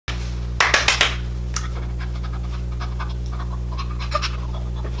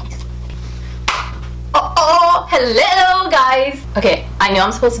Hello guys. Okay, I know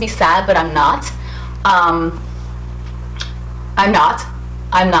I'm supposed to be sad, but I'm not. I'm not.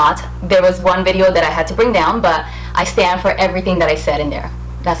 There was one video that I had to bring down, but I stand for everything that I said in there.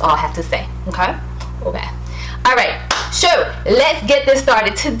 That's all I have to say. Okay. Alright, so let's get this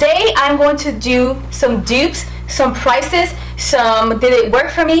started. Today I'm going to do some dupes, some prices, some did it work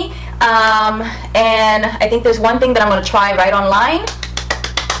for me, and I think there's one thing that I'm going to try right online.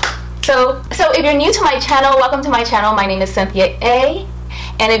 So if you're new to my channel, welcome to my channel. My name is CYNTHIAA,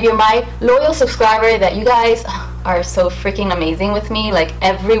 and if you're my loyal subscriber, that you guys are so freaking amazing with me. Like,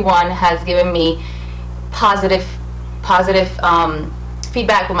 everyone has given me positive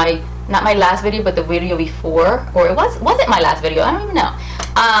feedback with my, not my last video, but the video before, or it was it my last video? I don't even know.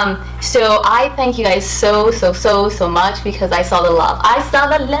 So I thank you guys so much, because I saw the love. I saw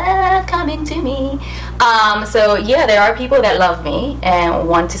the love coming to me. So yeah, there are people that love me and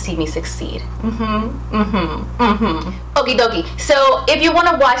want to see me succeed. Okie dokie. So if you want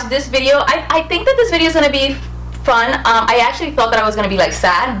to watch this video, I think that this video is going to be fun. I actually thought that I was going to be like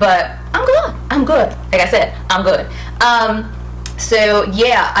sad, but I'm good. Like I said, I'm good. So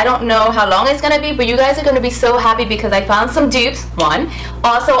yeah, I don't know how long it's gonna be, but you guys are gonna be so happy because I found some dupes. One,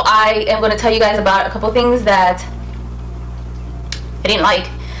 also I am gonna tell you guys about a couple things that I didn't like,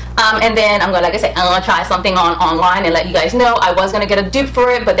 and then I'm gonna, like I said, I'm gonna try something online and let you guys know. I was gonna get a dupe for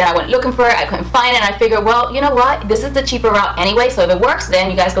it, but then I went looking for it, I couldn't find it, and I figured, well, you know what, this is the cheaper route anyway, so if it works,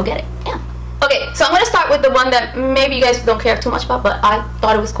 then you guys go get it. Yeah. Okay, so I'm going to start with the one that maybe you guys don't care too much about, but I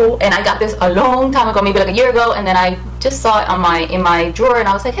thought it was cool, and I got this a long time ago, maybe like a year ago, and then I just saw it on in my drawer, and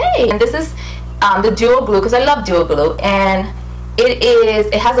I was like, hey, and this is the duo glue, because I love duo glue, and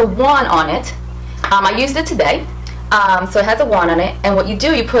it has a wand on it. I used it today, so it has a wand on it, and what you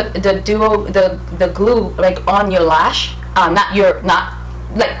do, you put the glue like on your lash, not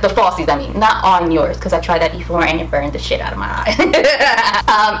like the falsies, I mean, not on yours, because I tried that before and it burned the shit out of my eye.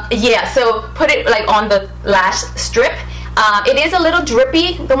 Yeah, so put it like on the lash strip. It is a little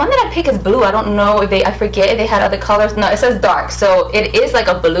drippy. The one that I pick is blue. I don't know if I forget if they had other colors. No, it says dark, so it is like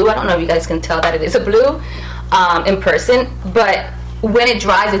a blue. I don't know if you guys can tell that it is a blue in person, but when it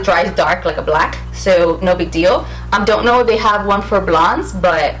dries dark like a black, so no big deal. Don't know if they have one for blondes,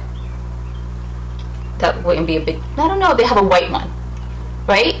 but that wouldn't be a big, I don't know if they have a white one.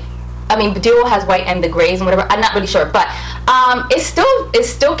 Right? I mean, the duo has white and the grays and whatever. I'm not really sure, but it's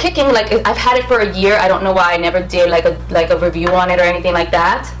still kicking. Like, I've had it for a year. I don't know why I never did like a review on it or anything like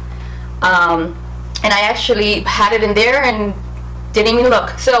that. And I actually had it in there and didn't even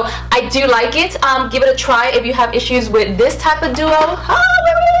look. So I do like it. Give it a try if you have issues with this type of duo. Oh,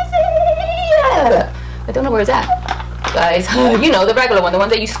 where is it? I don't know where it's at. Guys, you know, the regular one, the one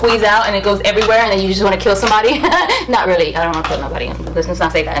that you squeeze out and it goes everywhere and then you just want to kill somebody. Not really, I don't want to kill nobody. Let's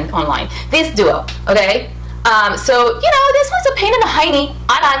not say that online. This duo, okay? So, you know, this one's a pain in the hiney.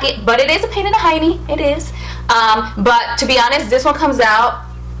 I like it, but it is a pain in the hiney. It is. But to be honest, this one comes out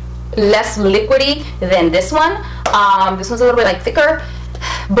less liquidy than this one. This one's a little bit like thicker,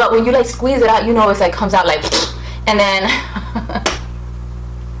 but when you like squeeze it out, you know, it's like comes out like, and then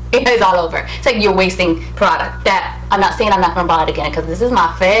it is all over. It's like you're wasting product. That I'm not saying I'm not gonna buy it again, because this is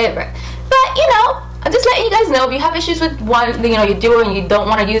my favorite. But you know, I'm just letting you guys know, if you have issues with one, you know, you do it and you don't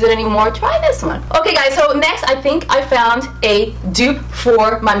want to use it anymore, try this one. Okay guys, so next I think I found a dupe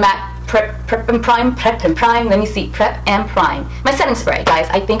for my MAC Prep and Prime. Let me see, Prep and Prime. My setting spray, guys.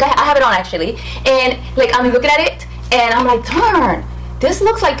 I think I have it on actually, and like I'm looking at it and I'm like, darn. This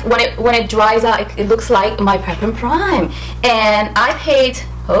looks like when it dries out, it looks like my Prep and Prime. And I paid,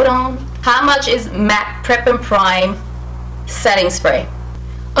 hold on, how much is MAC Prep and Prime setting spray?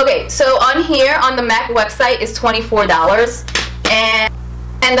 Okay, so on here on the MAC website is $24. And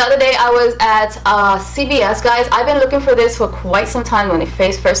the other day I was at CVS, guys. I've been looking for this for quite some time. When it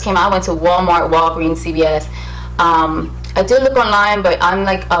first came out, I went to Walmart, Walgreens, CVS. I did look online, but I'm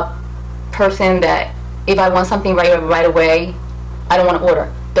like a person that if I want something right away, I don't want to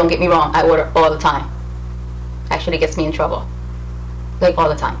order. Don't get me wrong, I order all the time. Actually gets me in trouble. Like all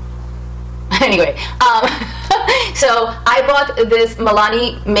the time. Anyway, so I bought this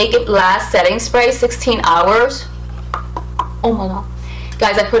Milani Make It Last setting spray, 16 hours. Oh my god.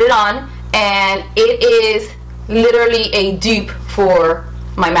 Guys, I put it on and it is literally a dupe for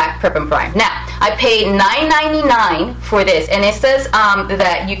my MAC Prep and Prime. Now, I paid $9.99 for this, and it says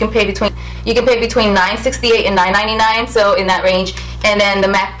that you can pay between $9.68 and $9.99, so in that range. And then the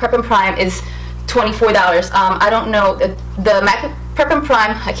MAC Prep and Prime is $24. I don't know, the MAC Prep and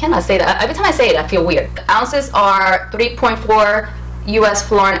Prime, I cannot say that. Every time I say it, I feel weird. The ounces are 3.4 US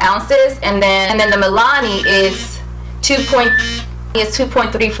fluorine ounces, and then the Milani is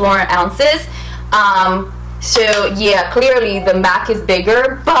 2.3 fluorine ounces. So yeah, clearly the MAC is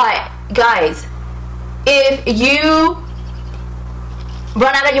bigger, but guys, if you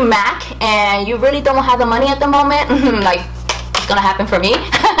run out of your MAC and you really don't have the money at the moment, like it's gonna happen for me,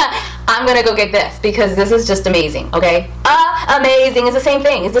 I'm gonna go get this because this is just amazing. Okay, amazing. It's the same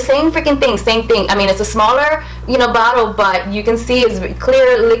thing. It's the same freaking thing. Same thing. I mean, it's a smaller, you know, bottle, but you can see it's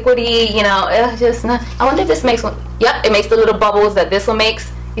clear, liquidy. You know, just not. I wonder if this makes one. Yep, it makes the little bubbles that this one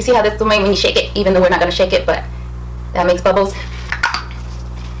makes. You see how this will make when you shake it, even though we're not gonna shake it, but that makes bubbles,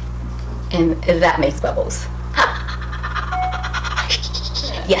 and that makes bubbles.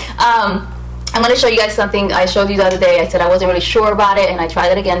 Yes. I'm going to show you guys something I showed you the other day. I said I wasn't really sure about it, and I tried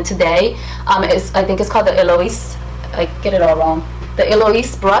it again today. I think it's called the Eloise. I get it all wrong. The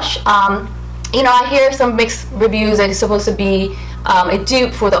Eloise brush. You know, I hear some mixed reviews that it's supposed to be a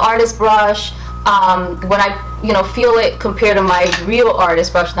dupe for the artist brush. When I, you know, feel it compared to my real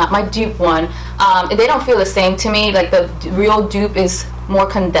artist brush, not my dupe one, they don't feel the same to me. Like the real dupe is more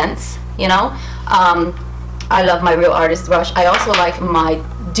condensed, you know. I love my real artist brush. I also like my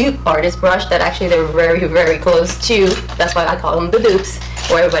dupe artist brush that actually they're very, very close to. That's why I call them the dupes,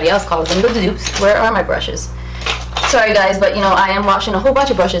 or everybody else calls them the dupes. Where are my brushes? Sorry guys, but you know, I am washing a whole bunch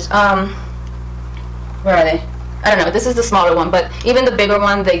of brushes. Where are they? I don't know. This is the smaller one, but even the bigger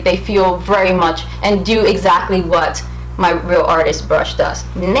one, they feel very much and do exactly what my real artist brush does.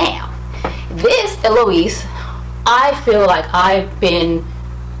 Now, this Eloise, I feel like I've been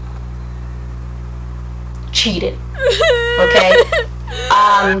cheated. Okay.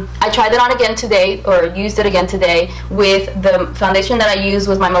 I tried it on again today, or used it again today with the foundation that I use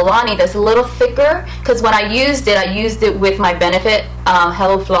with my Milani that's a little thicker, because when I used it with my Benefit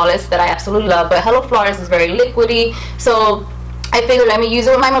Hello Flawless that I absolutely love, but Hello Flawless is very liquidy, so I figured let me use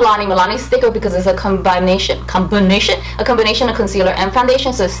it with my Milani. Milani's thicker because it's a combination of concealer and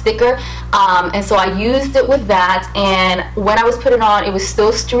foundation, so it's thicker. And so I used it with that, and when I was putting it on, it was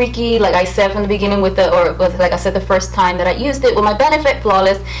still streaky, like I said from the beginning like I said the first time that I used it with my Benefit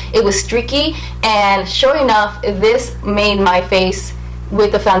Flawless, it was streaky, and sure enough, this made my face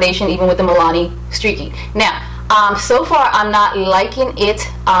with the foundation, even with the Milani, streaky. Now, so far I'm not liking it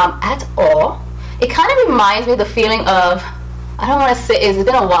at all. It kind of reminds me of the feeling of, I don't want to say, it's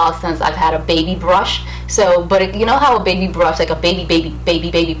been a while since I've had a baby brush, so, but you know how a baby brush, like a baby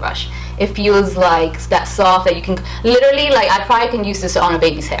brush, it feels like that soft that you can literally, like, I probably can use this on a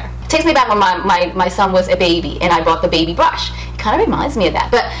baby's hair. It takes me back when my son was a baby and I bought the baby brush. It kind of reminds me of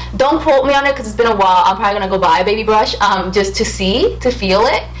that, but don't quote me on it because it's been a while. I'm probably gonna go buy a baby brush just to feel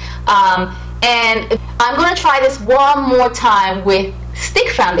it, and I'm gonna try this one more time with stick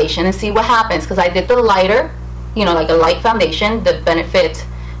foundation and see what happens, because I did the lighter, you know, like a light foundation, the Benefit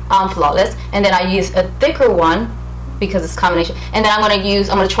Flawless, and then I use a thicker one because it's combination, and then I'm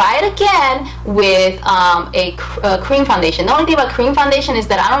gonna try it again with a cream foundation. The only thing about cream foundation is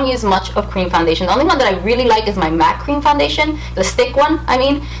that I don't use much of cream foundation. The only one that I really like is my MAC cream foundation, the stick one, I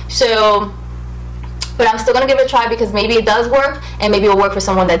mean. So, but I'm still gonna give it a try because maybe it does work, and maybe it'll work for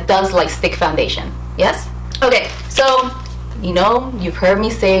someone that does like stick foundation. Yes? Okay, so you know, you've heard me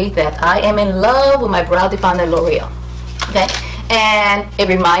say that I am in love with my brow definer L'Oreal. Okay, and it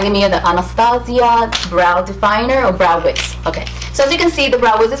reminded me of the Anastasia brow definer or brow wiz. Okay, so as you can see, the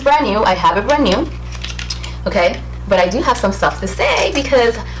brow wiz is brand new. I have it brand new. Okay, but I do have some stuff to say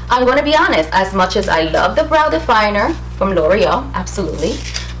because I'm going to be honest. As much as I love the brow definer from L'Oreal, absolutely,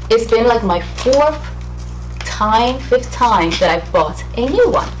 it's been like my fifth time that I've bought a new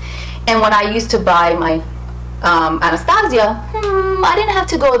one. And when I used to buy my Anastasia, I didn't have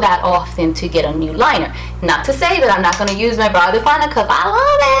to go that often to get a new liner. Not to say that I'm not going to use my brow definer, because I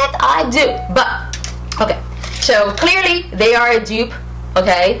love it, I do. But okay, so clearly they are a dupe.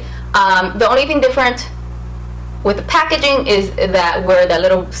 Okay, the only thing different with the packaging is that where that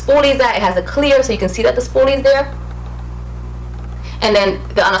little spoolie is at, it has a clear, so you can see that the spoolie is there. And then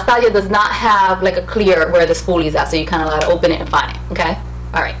the Anastasia does not have like a clear where the spoolie is at, so you kind of got to open it and find it. Okay,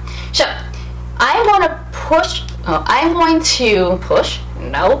 all right. So I'm going to I'm going to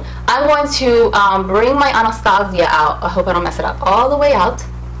bring my Anastasia out. I hope I don't mess it up. All the way out.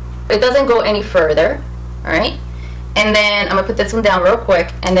 It doesn't go any further. All right. And then I'm going to put this one down real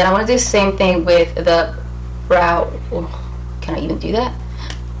quick. And then I want to do the same thing with the brow. Oh, can I even do that?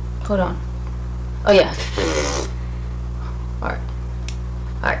 Hold on. Oh, yeah. All right.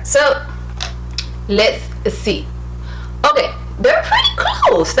 All right. So let's see. Okay. They're pretty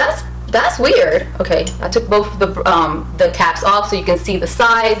close. That's weird. Okay, I took both the caps off so you can see the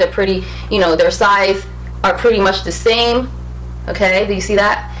size. They're pretty, you know, their size are pretty much the same. Okay, do you see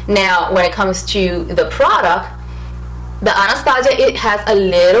that? Now, when it comes to the product, the Anastasia, it has a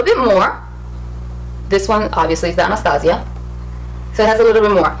little bit more This one obviously is the Anastasia, so it has a little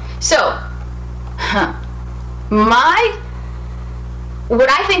bit more. So what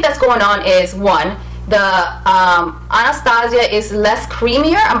I think that's going on is, one, the Anastasia is less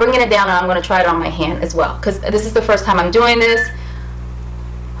creamier. I'm bringing it down and I'm going to try it on my hand as well, because this is the first time I'm doing this.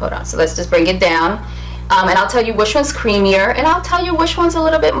 Hold on, so let's just bring it down, and I'll tell you which one's creamier, and I'll tell you which one's a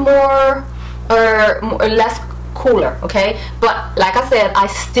little bit more or less cooler, okay? But like I said, I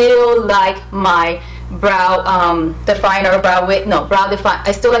still like my brow definer,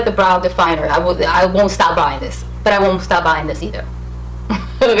 I still like the brow definer. I won't stop buying this, but I won't stop buying this either.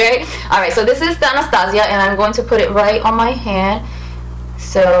 Okay, all right, so this is the Anastasia, and I'm going to put it right on my hand.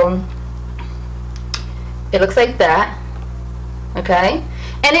 So it looks like that, okay?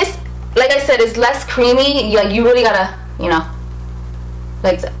 And it's, like I said, it's less creamy. Like, you really gotta, you know,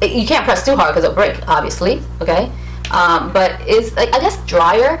 like, you can't press too hard because it'll break, obviously, okay? But it's, like, I guess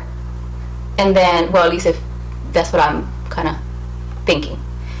drier. And then, well, at least if that's what I'm kind of thinking.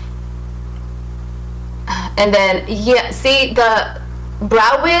 And then, yeah, see, the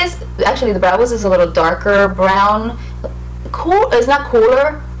Brow Wiz, actually the Brow Wiz is a little darker brown. Cool, it's not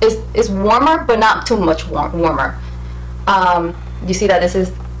cooler, it's warmer, but not too much warmer. You see that this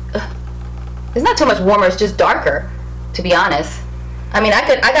is, it's not too much warmer, it's just darker, to be honest. I mean, I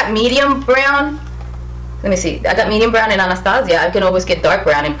got medium brown. Let me see, I got medium brown in Anastasia. I can always get dark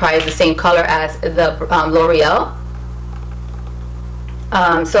brown and probably is the same color as the L'Oreal.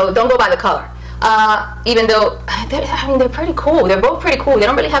 So don't go by the color. Even though I mean, they're pretty cool. They're both pretty cool. They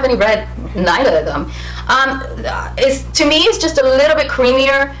don't really have any red, neither of them. To me, it's just a little bit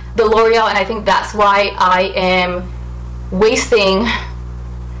creamier, the L'Oreal, and I think that's why I am wasting,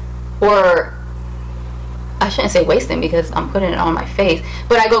 or I shouldn't say wasting because I'm putting it on my face,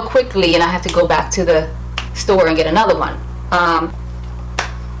 but I go quickly and I have to go back to the store and get another one.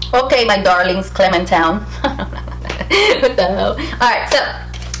 Okay, my darlings, Clementown. What the hell? Alright, so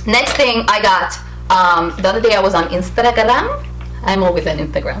next thing I got, the other day I was on Instagram. I'm always on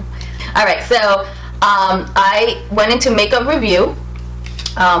Instagram. Alright, so I went into Makeup Review,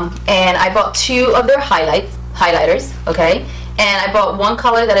 and I bought 2 of their highlighters, okay? And I bought one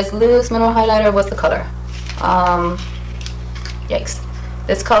color that is loose mineral highlighter. What's the color? Yikes.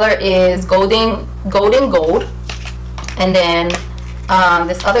 This color is golden gold, and then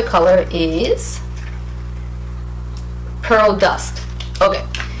this other color is pearl dust. Okay,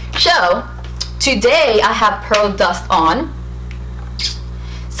 so today I have pearl dust on,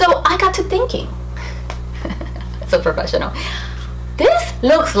 so I got to thinking. So professional. This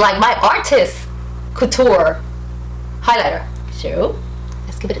looks like my Artist Couture highlighter. So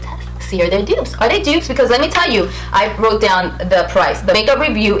let's give it a test. See, are they dupes? Are they dupes? Because let me tell you, I wrote down the price. The Makeup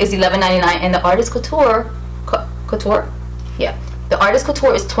Review is $11.99, and the Artist Couture, yeah, the Artist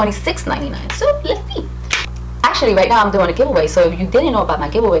Couture is $26.99. So let's see. Actually, right now I'm doing a giveaway. So if you didn't know about my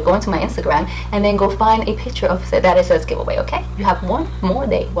giveaway, go into my Instagram and then go find a picture of that it says giveaway. Okay, you have one more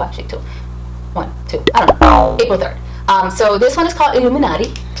day. Well, actually 2, 1, 2. I don't know. April 3rd. So this one is called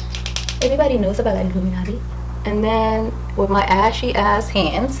Illuminati. Everybody knows about Illuminati. And then with my ashy ass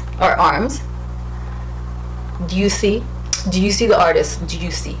hands or arms, do you see the artist? Do you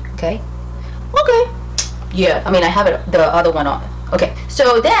see? Okay, yeah, I mean, I have it, the other one on. Okay,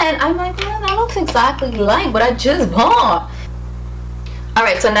 so then I'm like, man, that looks exactly like what I just bought. All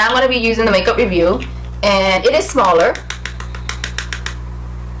right, so now I'm going to be using the Makeup Review, and it is smaller,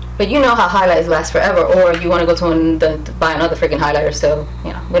 but you know how highlighters last forever, or you want to go to buy another freaking highlighter, so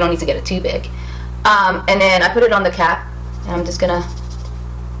you know, we don't need to get it too big. And then I put it on the cap, and I'm just gonna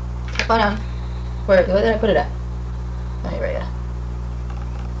tap on. Where did I put it at? Oh, right here.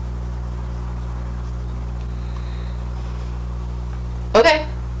 Okay,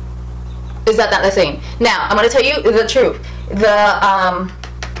 is that not the same? Now I'm gonna tell you the truth. The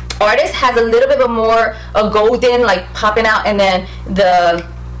Artist has a little bit more a golden, like, popping out, and then the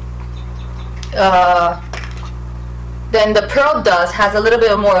Pearl Dust has a little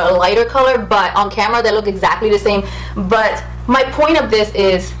bit more a lighter color, but on camera they look exactly the same. But my point of this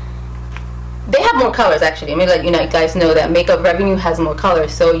is they have more colors, actually. I mean, like, you know, you guys know that Makeup Revenue has more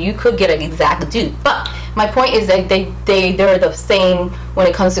colors, so you could get an exact dupe. But my point is that they're the same when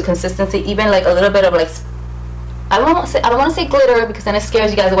it comes to consistency. Even like a little bit of, like, I don't want to say glitter because then it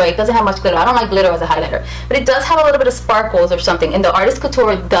scares you guys away. It doesn't have much glitter. I don't like glitter as a highlighter, but it does have a little bit of sparkles or something, and the Artist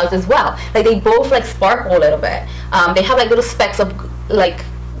Couture does as well. Like, they both, like, sparkle a little bit. They have, like, little specks of, like,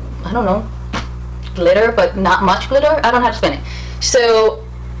 I don't know, glitter, but not much glitter. I don't know how to explain it. So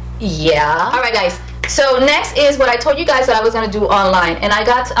yeah. All right, guys. So next is what I told you guys that I was gonna do online, and I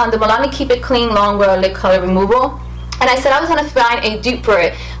got the Milani Keep It Clean Long Wear Lip Color Removal. and I said I was gonna find a dupe for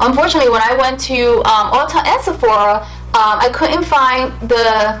it. Unfortunately, when I went to Ulta and Sephora, I couldn't find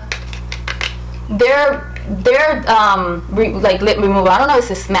their like lip remover. I don't know if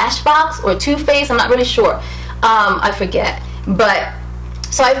it's a Smashbox or Too Faced. I'm not really sure. I forget. But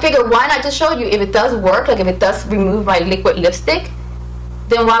so I figured, why not just show you if it does work, like if it does remove my liquid lipstick,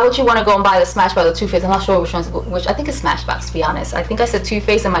 then why would you want to go and buy the Smashbox or Too Faced? I'm not sure which one's which. I think it's Smashbox, to be honest. I think I said Too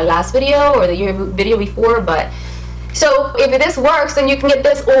Faced in my last video or the video before, but so if this works, then you can get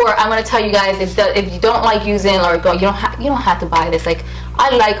this. Or I'm gonna tell you guys, if you don't like using or you don't have to buy this. Like, I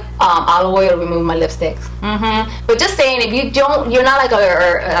like olive oil to remove my lipsticks. But just saying, if you don't, you're not like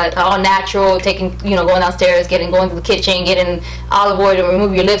a all natural, taking, you know, going downstairs, going to the kitchen, getting olive oil to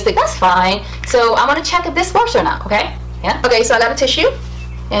remove your lipstick, that's fine. So I'm gonna check if this works or not. Okay? Yeah. Okay. So I got a tissue,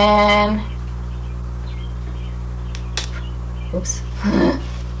 and oops.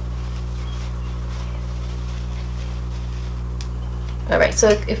 Alright, so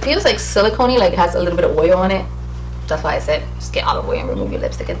it feels like silicone-y, like it has a little bit of oil on it. That's why I said just get olive oil and remove your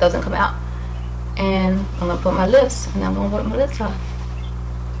lipstick. It doesn't come out. And I'm going to put my lips, and I'm going to put my lips on.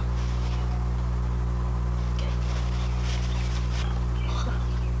 Okay.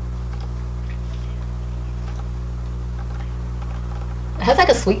 It has like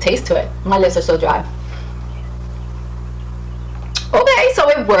a sweet taste to it. My lips are so dry. Okay, so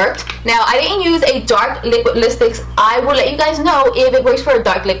it worked. Now, I didn't use a dark liquid lipstick. I will let you guys know if it works for a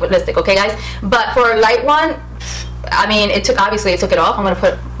dark liquid lipstick, okay guys? But for a light one, I mean, obviously it took it off. I'm gonna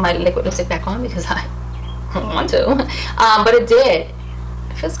put my liquid lipstick back on because I don't want to. But it did.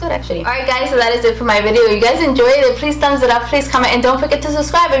 It feels good, actually. Alright guys, so that is it for my video. If you guys enjoyed it, please thumbs it up, please comment, and don't forget to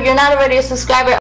subscribe if you're not already a subscriber.